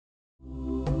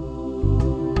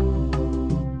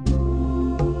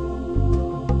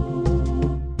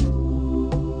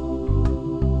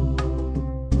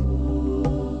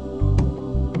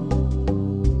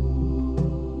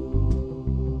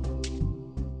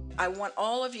I want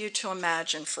all of you to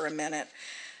imagine for a minute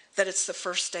that it's the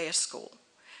first day of school.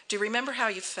 Do you remember how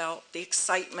you felt, the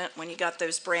excitement when you got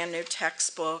those brand new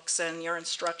textbooks and your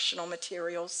instructional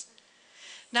materials?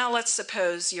 Now let's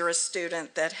suppose you're a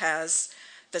student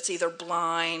that's either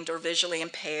blind or visually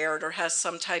impaired or has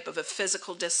some type of a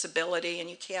physical disability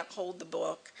and you can't hold the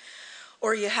book,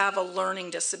 or you have a learning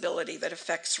disability that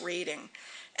affects reading.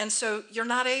 And so you're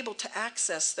not able to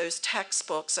access those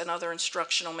textbooks and other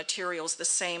instructional materials the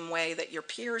same way that your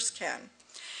peers can.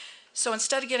 So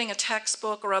instead of getting a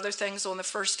textbook or other things on the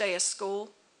first day of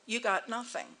school, you got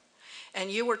nothing.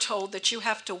 And you were told that you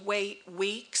have to wait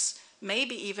weeks,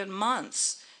 maybe even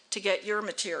months, to get your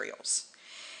materials.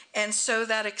 And so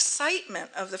that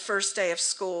excitement of the first day of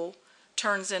school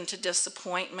turns into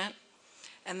disappointment,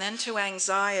 and then to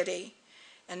anxiety,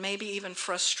 and maybe even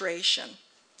frustration.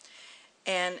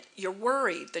 And you're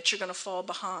worried that you're going to fall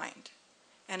behind.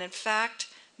 And in fact,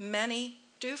 many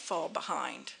do fall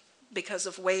behind because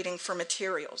of waiting for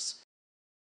materials.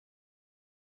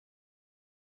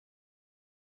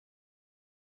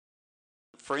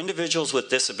 For individuals with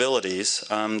disabilities,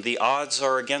 the odds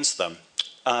are against them,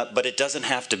 but it doesn't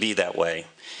have to be that way.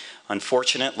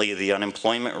 Unfortunately, the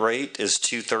unemployment rate is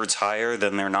 2/3 higher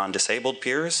than their non-disabled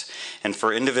peers, and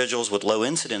for individuals with low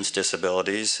incidence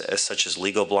disabilities, such as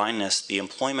legal blindness, the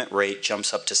employment rate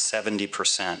jumps up to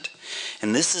 70%.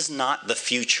 And this is not the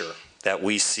future that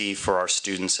we see for our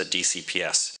students at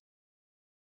DCPS.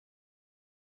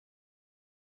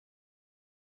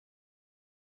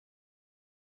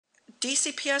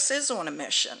 DCPS is on a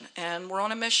mission, and we're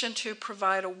on a mission to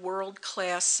provide a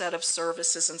world-class set of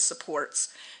services and supports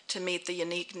to meet the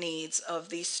unique needs of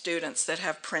these students that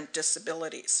have print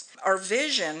disabilities. Our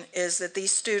vision is that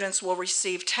these students will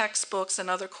receive textbooks and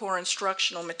other core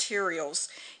instructional materials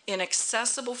in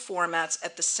accessible formats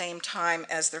at the same time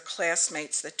as their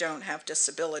classmates that don't have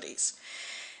disabilities.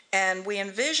 And we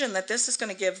envision that this is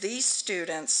going to give these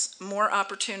students more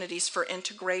opportunities for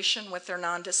integration with their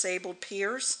non-disabled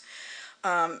peers.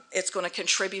 It's going to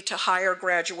contribute to higher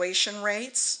graduation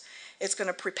rates. It's going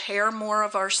to prepare more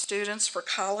of our students for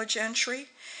college entry.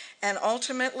 And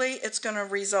ultimately, it's going to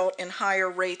result in higher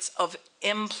rates of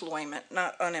employment,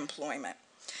 not unemployment.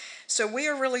 So we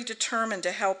are really determined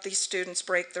to help these students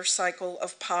break their cycle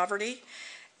of poverty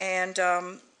and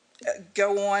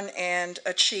go on and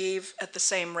achieve at the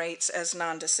same rates as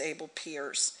non-disabled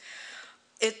peers.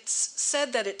 It's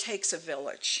said that it takes a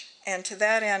village. And to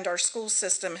that end, our school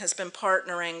system has been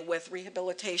partnering with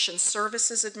Rehabilitation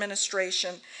Services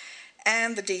Administration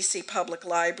and the DC Public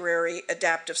Library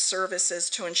Adaptive Services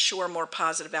to ensure more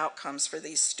positive outcomes for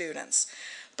these students,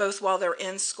 both while they're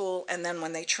in school and then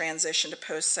when they transition to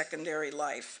post-secondary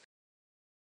life.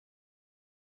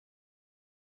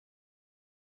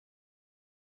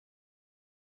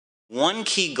 One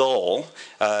key goal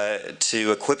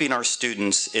to equipping our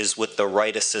students is with the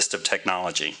right assistive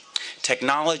technology.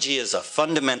 Technology is a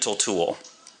fundamental tool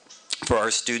for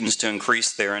our students to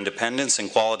increase their independence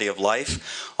and quality of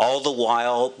life, all the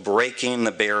while breaking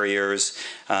the barriers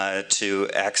to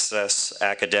access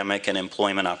academic and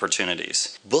employment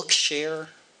opportunities. Bookshare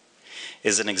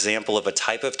is an example of a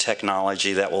type of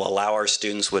technology that will allow our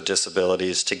students with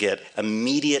disabilities to get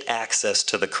immediate access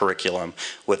to the curriculum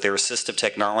with their assistive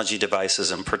technology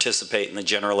devices and participate in the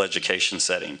general education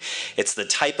setting. It's the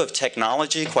type of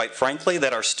technology, quite frankly,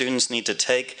 that our students need to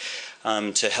take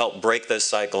to help break those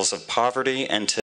cycles of poverty and to